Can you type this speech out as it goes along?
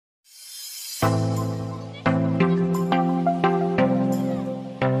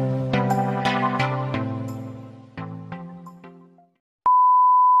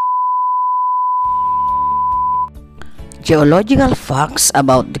Geological facts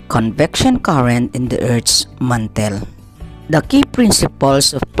about the convection current in the Earth's mantle. The key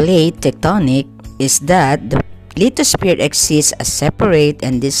principles of plate tectonic is that the lithosphere exists as separate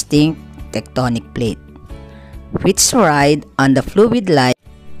and distinct tectonic plate, which ride on the fluid like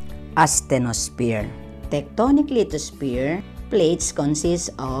a stenosphere. Tectonic lithosphere plates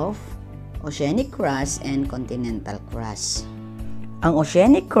consist of oceanic crust and continental crust. Ang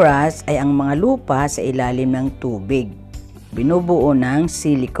oceanic crust ay ang mga lupa sa ilalim ng tubig. Binubuo ng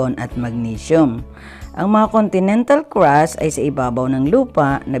silicon at magnesium. Ang mga continental crust ay sa ibabaw ng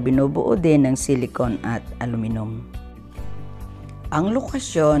lupa na binubuo din ng silicon at aluminum. Ang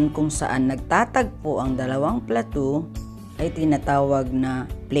lokasyon kung saan nagtatagpo ang dalawang plateau ay tinatawag na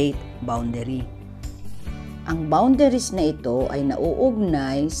plate boundary. Ang boundaries na ito ay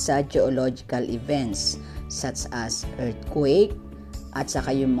nauugnay sa geological events such as earthquake at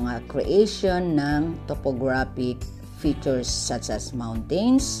saka yung mga creation ng topographic features such as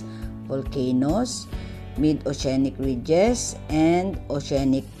mountains, volcanoes, mid-oceanic ridges, and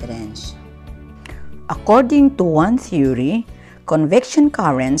oceanic trench. According to one theory, convection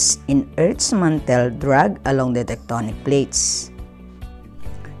currents in Earth's mantle drag along the tectonic plates.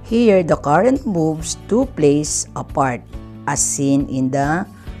 Here, the current moves two places apart, as seen in the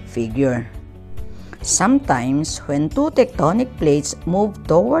figure. Sometimes, when two tectonic plates move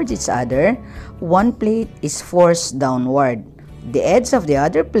towards each other, one plate is forced downward. The edge of the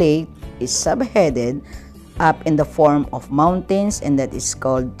other plate is subheaded up in the form of mountains, and that is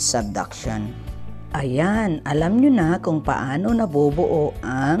called subduction. Ayan, alam nyo na kung paano nabubuo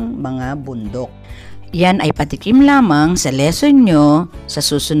ang mga bundok. Yan ay patikim lamang sa lesson nyo sa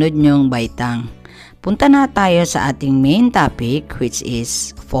susunod nyong baitang. Punta na tayo sa ating main topic, which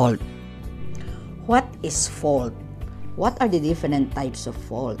is fault. What is fault? What are the different types of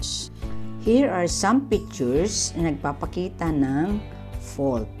faults? Here are some pictures na nagpapakita ng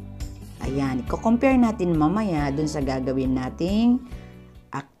fault. Ayan, i-compare natin mamaya dun sa gagawin nating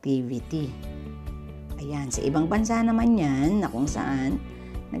activity. Ayan, sa ibang bansa naman yan na kung saan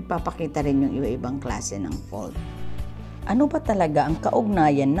nagpapakita rin yung iba-ibang klase ng fault. Ano ba talaga ang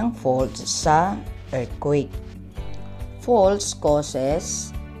kaugnayan ng fault sa earthquake? Faults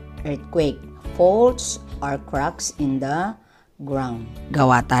causes earthquake. Faults are cracks in the ground.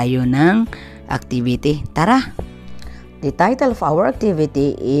 Gawa tayo ng activity. Tara! The title of our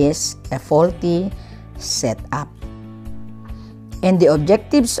activity is a faulty setup. And the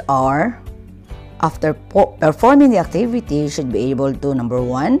objectives are, after performing the activity, you should be able to, number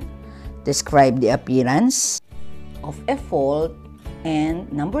 1, describe the appearance of a fault, and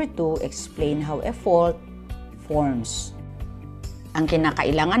number 2, explain how a fault forms. Ang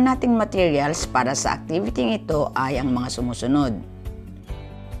kinakailangan nating materials para sa activity ito ay ang mga sumusunod.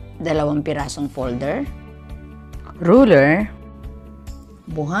 2 pirasong folder, ruler,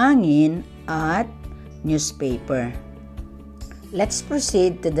 buhangin, at newspaper. Let's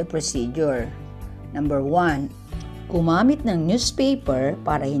proceed to the procedure. Number 1, gumamit ng newspaper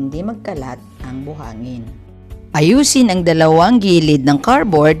para hindi magkalat ang buhangin. Ayusin ang dalawang gilid ng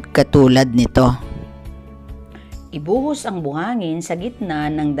cardboard katulad nito. Ibuhos ang buhangin sa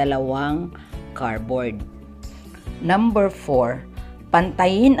gitna ng dalawang cardboard. Number 4,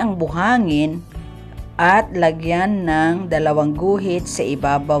 pantayin ang buhangin at lagyan ng dalawang guhit sa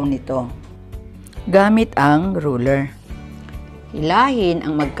ibabaw nito gamit ang ruler. Hilahin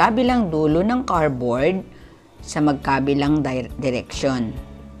ang magkabilang dulo ng cardboard sa magkabilang direksyon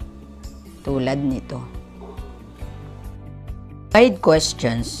tulad nito. Guide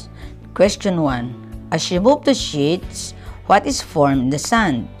questions. Question 1. As you move the sheets, what is formed in the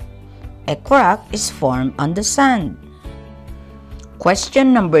sand? A crack is formed on the sand.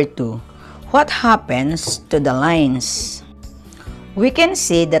 Question number 2. What happens to the lines? We can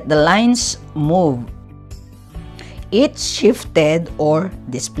see that the lines move. It's shifted or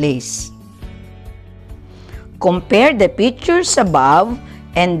displaced. Compare the pictures above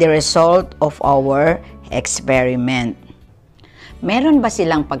and the result of our experiment. Meron ba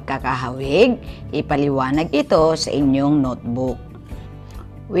silang pagkakahawig? Ipaliwanag ito sa inyong notebook.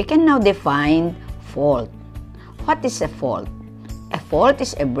 We can now define fault. What is a fault? A fault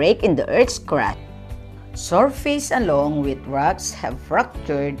is a break in the Earth's crust. Surface along with rocks have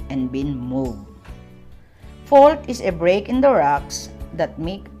fractured and been moved. Fault is a break in the rocks that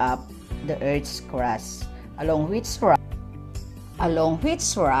make up the Earth's crust, along which rock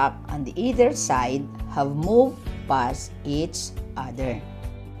on the either side have moved past each other.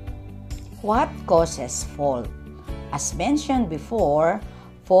 What causes fault? As mentioned before,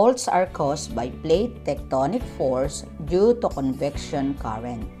 faults are caused by plate tectonic force due to convection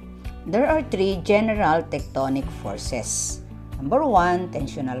current. There are three general tectonic forces. Number 1,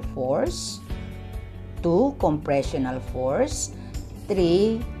 tensional force. 2, compressional force.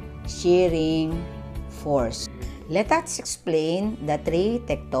 3, shearing force. Let us explain the three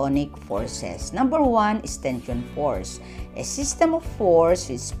tectonic forces. Number 1 is tension force, a system of force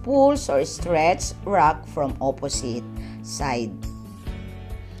which pulls or stretches rock from opposite side.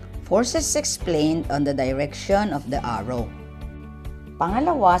 Forces explained on the direction of the arrow.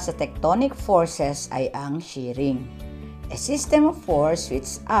 Pangalawa sa tectonic forces ay ang shearing, a system of force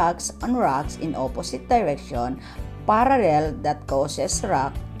which acts on rocks in opposite direction parallel that causes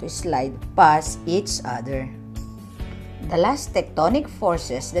rock to slide past each other. The last tectonic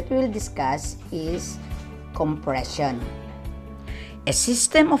forces that we will discuss is compression, a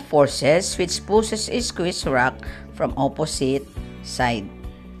system of forces which pushes a squeezed rock from opposite side.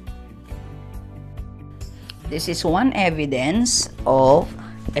 This is one evidence of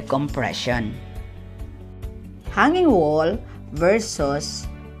a compression. Hanging wall versus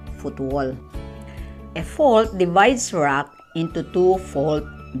footwall. A fault divides rock into two fault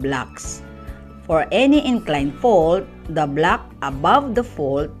blocks. For any inclined fault, the block above the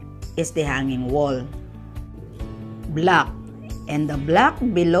fault is the hanging wall block, and the block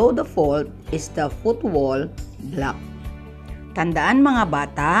below the fault is the footwall block. Tandaan mga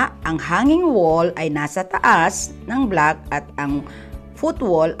bata, ang hanging wall ay nasa taas ng block at ang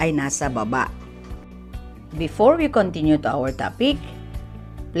footwall ay nasa baba. Before we continue to our topic,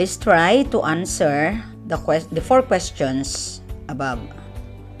 please try to answer the 4 questions above.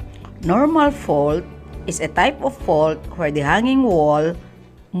 Normal fault is a type of fault where the hanging wall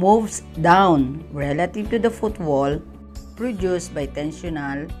moves down relative to the footwall produced by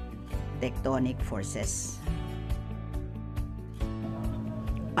tensional tectonic forces.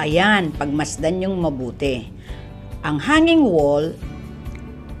 Ayan, pagmasdan yung mabuti. Ang hanging wall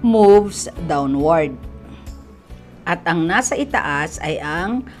moves downward. At ang nasa itaas ay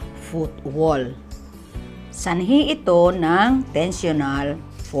ang footwall. Sanhi ito ng tensional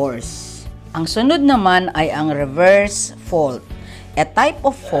force. Ang sunod naman ay ang reverse fault, a type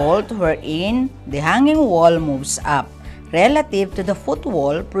of fault wherein the hanging wall moves up relative to the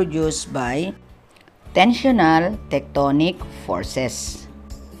footwall produced by tensional tectonic forces.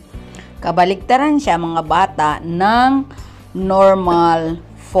 Kabaligtaran siya mga bata ng normal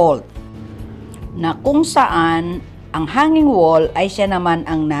fault, na kung saan ang hanging wall ay siya naman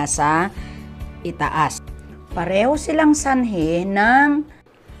ang nasa itaas. Pareho silang sanhi ng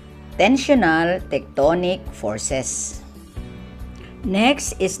tensional tectonic forces.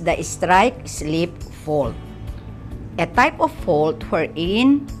 Next is the strike-slip fault, a type of fault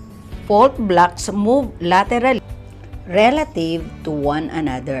wherein fault blocks move laterally relative to one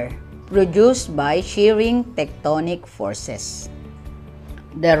another, produced by shearing tectonic forces.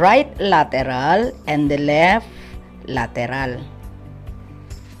 The right lateral and the left lateral.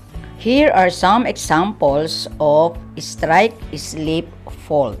 Here are some examples of strike-slip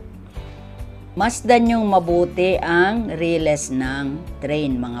fault. Masdan yung mabuti ang riles ng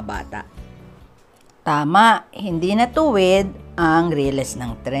train mga bata. Tama, hindi natuwid ang riles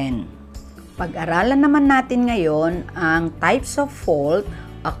ng train. Pag-aralan naman natin ngayon ang types of fault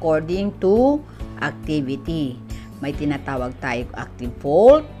according to activity. May tinatawag tayong active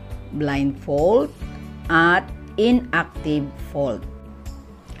fault, blind fault, at inactive fault.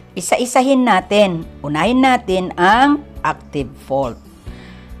 Isa-isahin natin. Unahin natin ang active fault.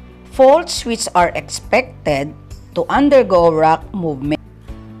 Faults which are expected to undergo rock movement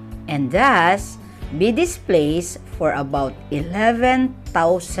and thus be displaced for about 11,000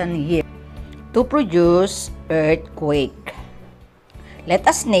 years to produce earthquake. Let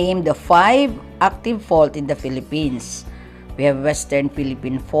us name the 5 active faults in the Philippines. We have Western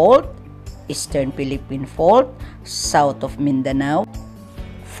Philippine Fault, Eastern Philippine Fault, South of Mindanao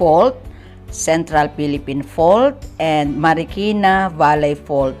Fault, Central Philippine Fault, and Marikina Valley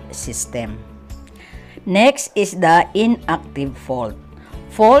Fault System. Next is the inactive fault.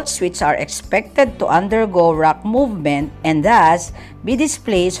 Faults which are expected to undergo rock movement and thus be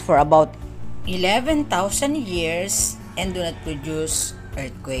displaced for about 11,000 years and do not produce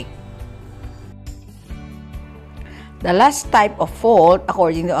earthquake. The last type of fault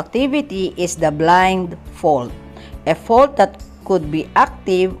according to activity is the blind fault, a fault that could be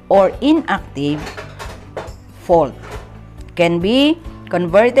active or inactive fault, can be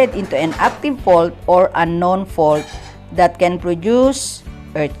converted into an active fault or unknown fault that can produce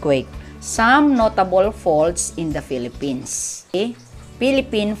earthquake. Some notable faults in the Philippines. Okay?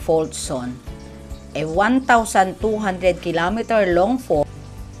 Philippine Fault Zone, a 1,200 kilometer long fault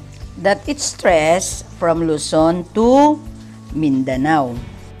that it stretches from Luzon to Mindanao.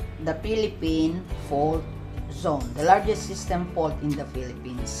 The Philippine Fault Zone, the largest system fault in the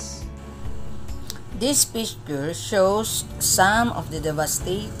Philippines. This picture shows some of the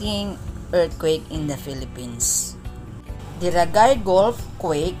devastating earthquake in the Philippines. The Ragay Gulf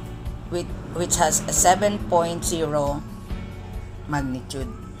quake, which has a 7.0 magnitude.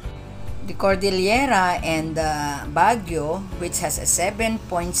 The Cordillera and the Baguio, which has a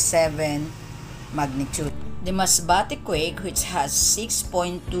 7.7 magnitude. The Masbate quake, which has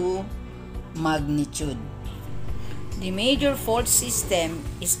 6.2 magnitude. The major fault system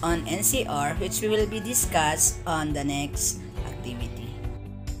is on NCR, which we will be discussed on the next activity.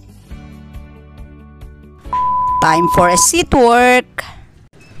 Time for a seat work.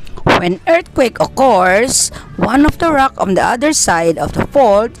 When earthquake occurs, one of the rock on the other side of the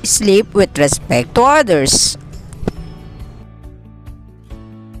fault slips with respect to others.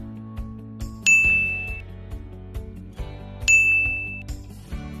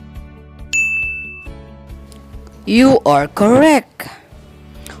 You are correct.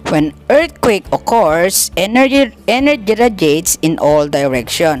 When earthquake occurs, energy radiates in all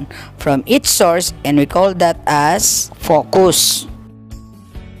directions from its source, and we call that as focus.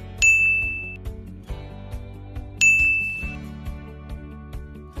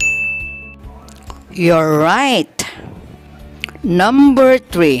 You're right. Number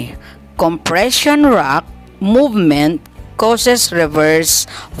 3. Compression rock movement causes reverse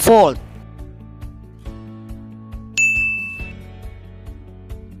fault.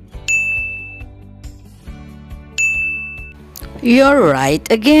 You're right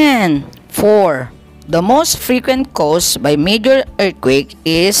again. 4. The most frequent cause by major earthquake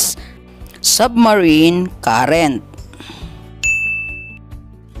is submarine current.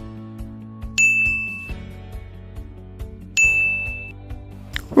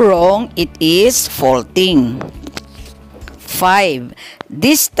 Wrong, it is faulting. 5.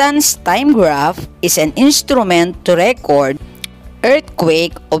 Distance time graph is an instrument to record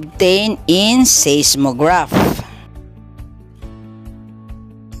earthquake obtained in seismograph.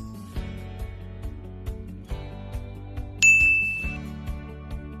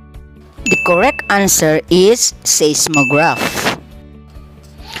 The correct answer is seismograph.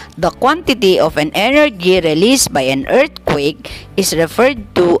 The quantity of an energy released by an earthquake is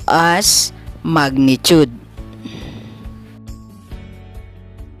referred to as magnitude.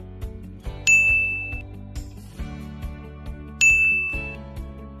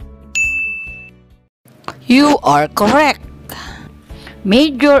 You are correct.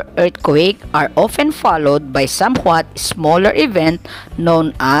 Major earthquakes are often followed by somewhat smaller event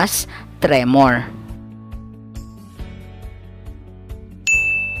known as tremor.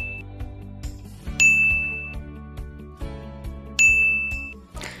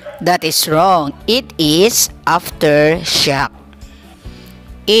 That is wrong. It is aftershock.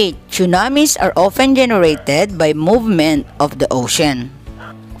 8. Tsunamis are often generated by movement of the ocean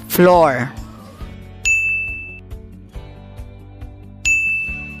floor.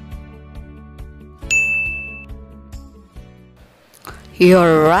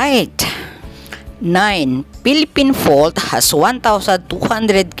 You're right. 9. Philippine Fault has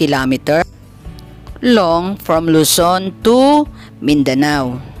 1,200 km long from Luzon to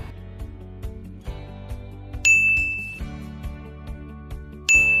Mindanao.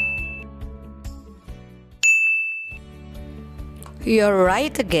 You're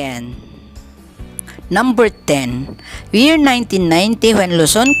right again. Number 10. Year 1990, when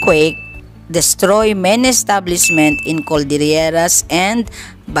Luzon quake destroyed many establishments in Cordilleras and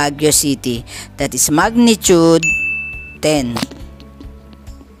Baguio City. That is magnitude 10.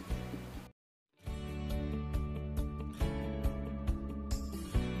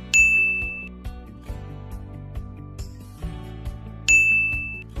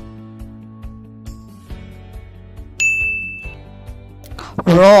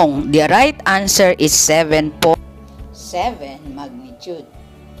 Wrong. The right answer is 7.7 magnitude.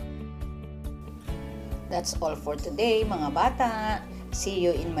 That's all for today, mga bata. See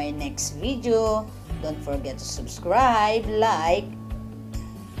you in my next video. Don't forget to subscribe, like,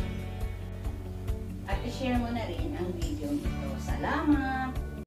 at i-share mo na rin ang video nito. Salamat!